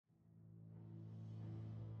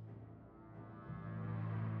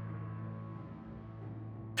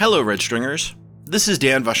Hello, Red Stringers. This is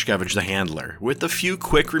Dan Vushkevich, the Handler, with a few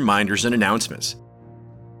quick reminders and announcements.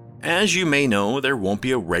 As you may know, there won't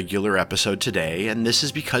be a regular episode today, and this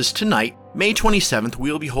is because tonight, May 27th,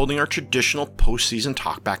 we will be holding our traditional postseason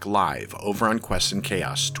Talkback Live over on Quest and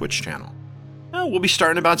Chaos Twitch channel. We'll be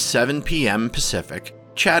starting about 7 p.m. Pacific,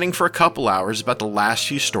 chatting for a couple hours about the last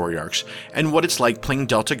few story arcs and what it's like playing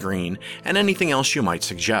Delta Green and anything else you might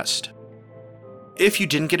suggest. If you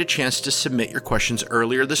didn't get a chance to submit your questions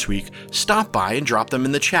earlier this week, stop by and drop them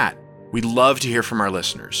in the chat. We'd love to hear from our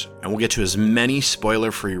listeners, and we'll get to as many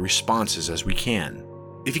spoiler-free responses as we can.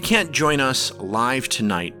 If you can't join us live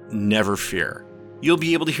tonight, never fear. You'll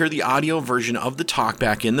be able to hear the audio version of the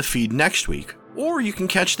talkback in the feed next week, or you can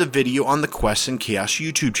catch the video on the Quest and Chaos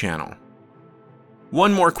YouTube channel.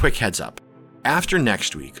 One more quick heads up. After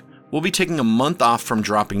next week, we'll be taking a month off from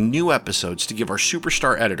dropping new episodes to give our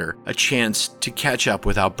superstar editor a chance to catch up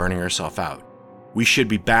without burning herself out. We should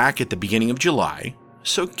be back at the beginning of July,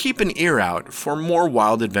 so keep an ear out for more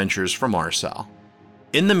wild adventures from Marcel.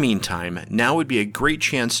 In the meantime, now would be a great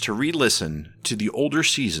chance to re-listen to the older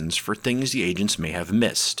seasons for things the agents may have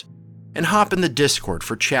missed, and hop in the Discord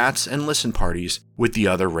for chats and listen parties with the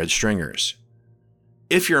other Red Stringers.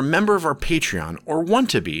 If you're a member of our Patreon or want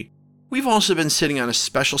to be, we've also been sitting on a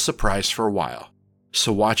special surprise for a while,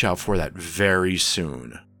 so watch out for that very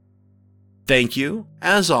soon. Thank you,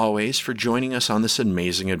 as always, for joining us on this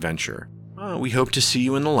amazing adventure. We hope to see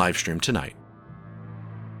you in the live stream tonight.